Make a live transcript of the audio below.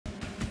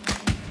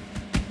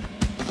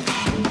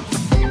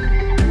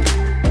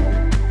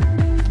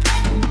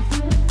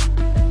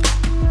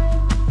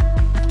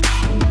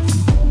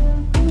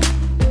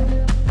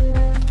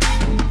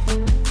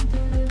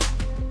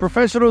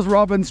Professionals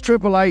Robbins,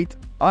 888.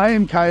 I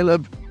am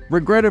Caleb.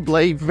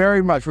 Regrettably,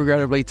 very much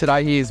regrettably,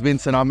 today he is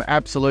Vincent. I'm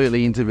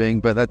absolutely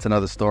interviewing, but that's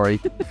another story.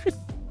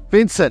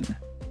 Vincent.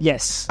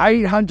 Yes.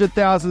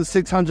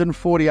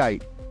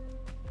 800,648.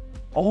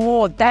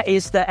 Oh, that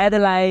is the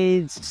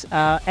Adelaide's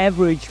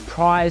average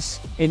price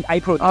in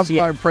April. I'm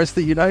so impressed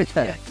that you know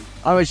that. Yeah.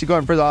 I'm actually quite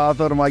impressed. I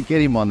thought I might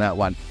get him on that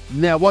one.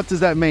 Now, what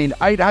does that mean?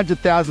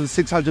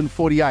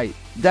 800,648.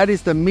 That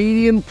is the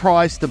median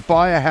price to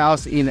buy a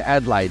house in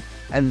Adelaide.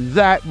 And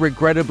that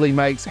regrettably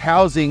makes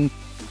housing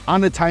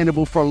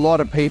unattainable for a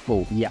lot of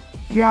people. Yeah.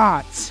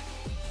 But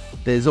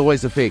there's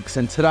always a fix.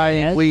 And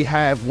today we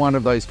have one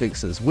of those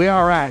fixes. We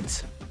are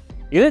at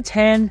Unit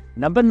 10,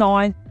 number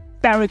 9,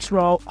 Barracks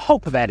Road,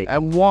 Hope Valley.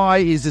 And why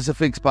is this a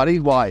fix,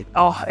 buddy? Why?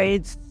 Oh,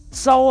 it's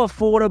so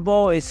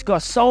affordable. It's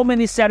got so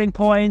many selling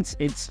points.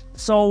 It's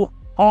so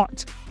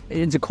hot.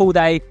 It's a cool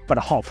day, but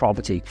a hot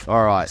property.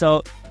 All right.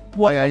 So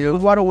why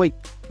don't we...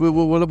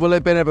 We'll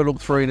let Ben have a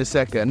look through in a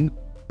second.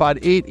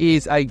 But it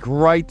is a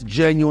great,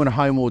 genuine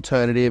home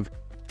alternative.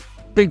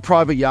 Big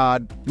private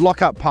yard,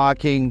 lock-up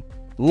parking,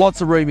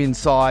 lots of room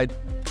inside.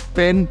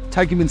 Ben,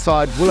 take him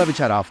inside. We'll have a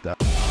chat after.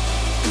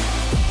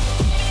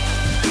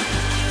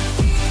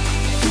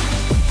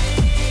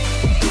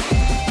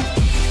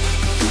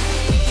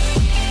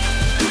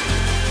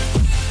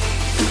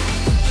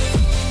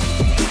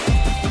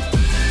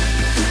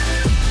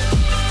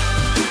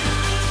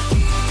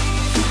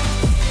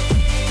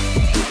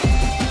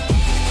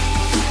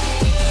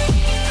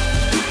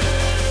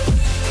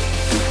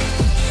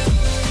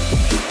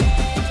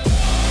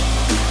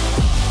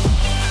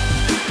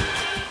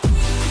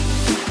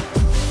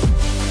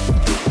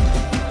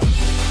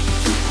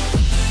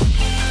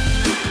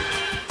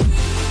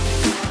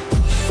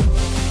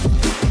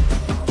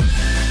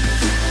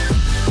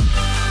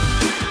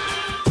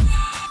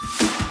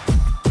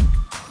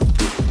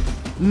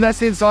 And that's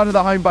the inside of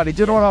the home, buddy.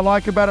 Do you know what I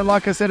like about it?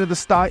 Like I said at the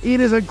start, it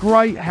is a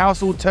great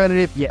house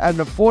alternative at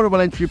an affordable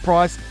entry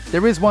price.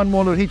 There is one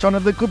more little hitch on it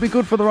that could be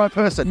good for the right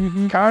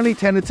person. Currently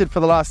tenanted for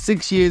the last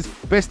 6 years.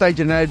 Best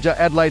agent manager,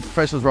 Adelaide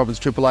Professionals Robbins,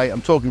 888.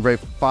 I'm talking very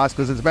fast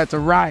because it's about to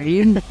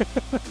rain.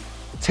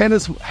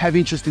 Tenants have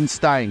interest in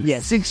staying.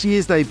 Yes. 6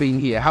 years they've been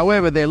here.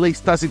 However, their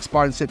lease does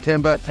expire in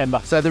September.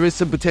 So there is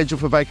some potential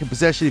for vacant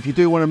possession. If you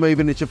do want to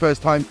move in, it's your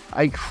first home.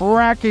 A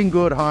cracking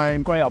good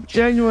home. Great option.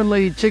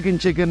 Genuinely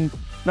chicken.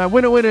 No,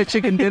 winner,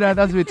 chicken dinner.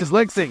 That's a bit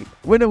dyslexic.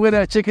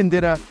 Winner, chicken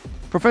dinner.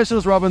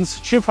 Professionals Robbins,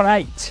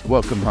 888.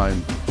 welcome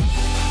home.